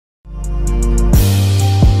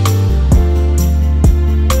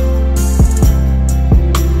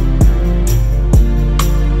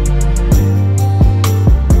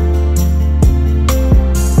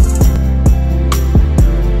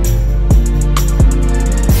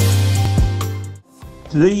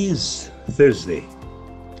Today is Thursday,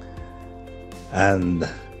 and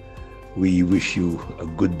we wish you a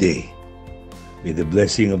good day. May the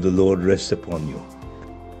blessing of the Lord rest upon you.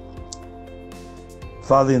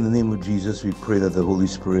 Father, in the name of Jesus, we pray that the Holy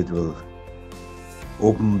Spirit will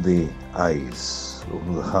open the eyes,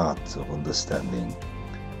 open the heart of understanding.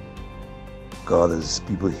 God, as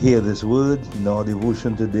people hear this word in our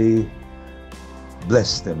devotion today,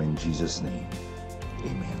 bless them in Jesus' name.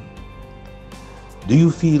 Amen. Do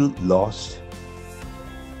you feel lost,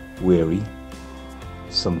 weary,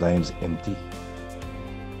 sometimes empty?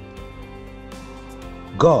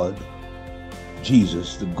 God,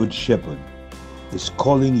 Jesus, the Good Shepherd, is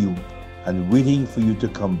calling you and waiting for you to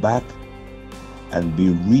come back and be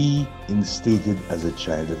reinstated as a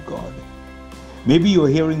child of God. Maybe you're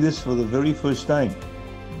hearing this for the very first time.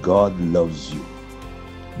 God loves you,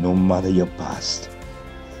 no matter your past.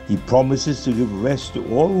 He promises to give rest to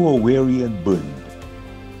all who are weary and burdened.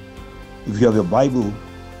 If you have your Bible,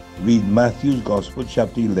 read Matthew's Gospel,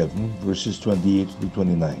 chapter 11, verses 28 to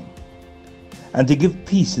 29. And to give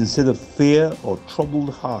peace instead of fear or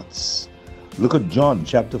troubled hearts, look at John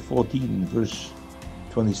chapter 14, verse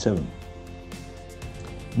 27.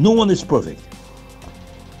 No one is perfect.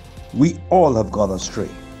 We all have gone astray.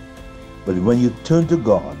 But when you turn to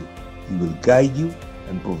God, He will guide you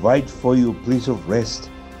and provide for you a place of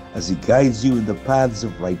rest as He guides you in the paths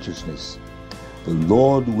of righteousness. The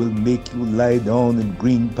Lord will make you lie down in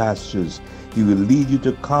green pastures. He will lead you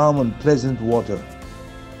to calm and pleasant water.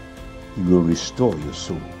 He will restore your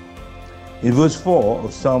soul. In verse 4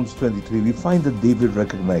 of Psalms 23, we find that David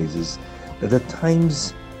recognizes that at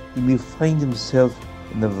times he may find himself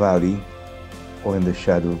in the valley or in the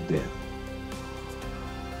shadow of death.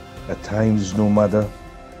 At times, no matter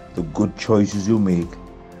the good choices you make,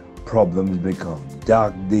 problems may come.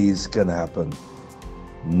 Dark days can happen.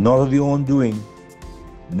 Not of your own doing.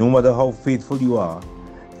 No matter how faithful you are,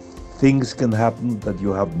 things can happen that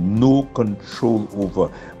you have no control over,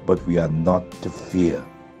 but we are not to fear.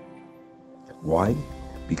 Why?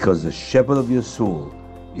 Because the shepherd of your soul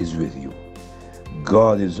is with you.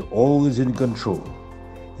 God is always in control.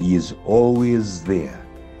 He is always there.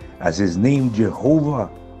 As His name, Jehovah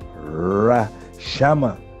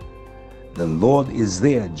Shammah, the Lord is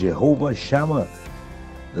there. Jehovah Shammah,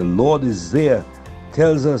 the Lord is there,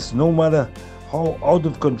 tells us no matter how out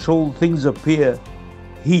of control things appear,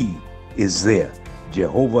 He is there.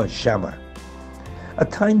 Jehovah Shammah. At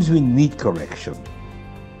times we need correction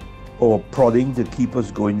or prodding to keep us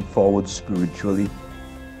going forward spiritually,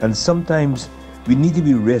 and sometimes we need to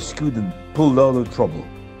be rescued and pulled out of trouble.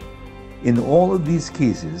 In all of these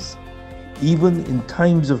cases, even in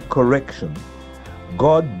times of correction,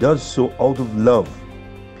 God does so out of love.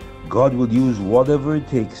 God will use whatever it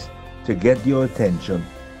takes to get your attention.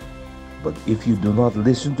 But if you do not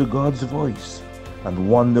listen to God's voice and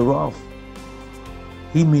wander off,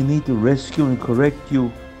 He may need to rescue and correct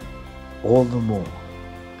you all the more.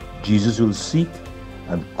 Jesus will seek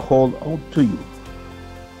and call out to you.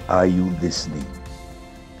 Are you listening?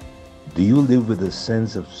 Do you live with a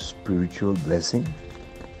sense of spiritual blessing?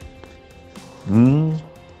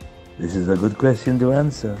 This is a good question to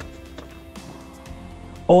answer.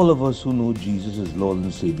 All of us who know Jesus as Lord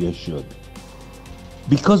and Savior should.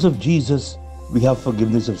 Because of Jesus, we have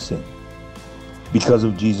forgiveness of sin. Because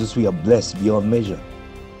of Jesus, we are blessed beyond measure.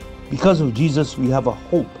 Because of Jesus, we have a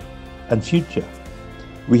hope and future.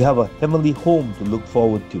 We have a heavenly home to look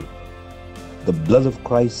forward to. The blood of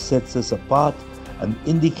Christ sets us apart and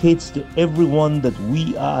indicates to everyone that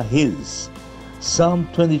we are His. Psalm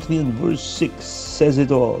 23 and verse 6 says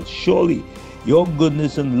it all. Surely your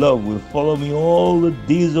goodness and love will follow me all the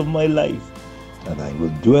days of my life, and I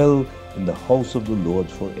will dwell in the house of the Lord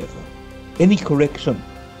forever. Any correction,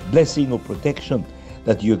 blessing, or protection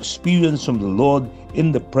that you experience from the Lord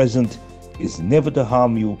in the present is never to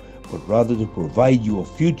harm you, but rather to provide you a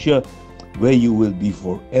future where you will be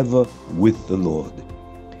forever with the Lord.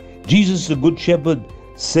 Jesus, the Good Shepherd,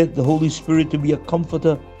 sent the Holy Spirit to be a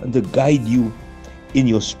comforter and to guide you in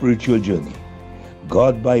your spiritual journey.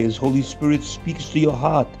 God, by His Holy Spirit, speaks to your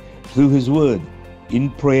heart through His Word, in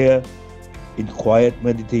prayer, in quiet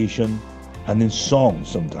meditation, and in song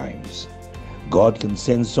sometimes. God can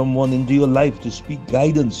send someone into your life to speak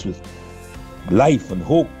guidance with life and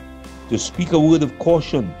hope, to speak a word of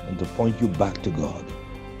caution and to point you back to God.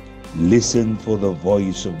 Listen for the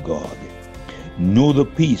voice of God. Know the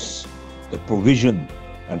peace, the provision,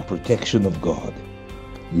 and protection of God.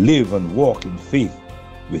 Live and walk in faith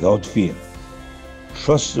without fear.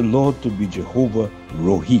 Trust the Lord to be Jehovah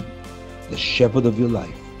Rohi, the shepherd of your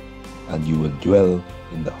life, and you will dwell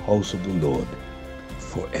in the house of the Lord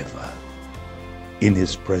forever. in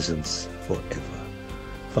His presence forever.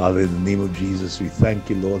 Father, in the name of Jesus, we thank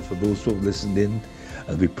you, Lord, for those who have listened in,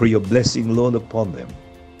 and we pray your blessing, Lord, upon them.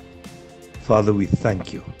 Father, we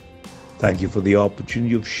thank you. Thank you for the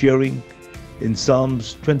opportunity of sharing in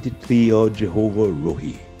Psalms 23, O Jehovah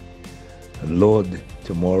Rohi. And Lord,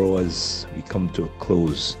 tomorrow as we come to a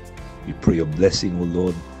close, we pray your blessing, O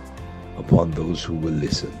Lord, upon those who will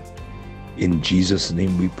listen. In Jesus'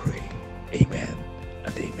 name we pray. Amen.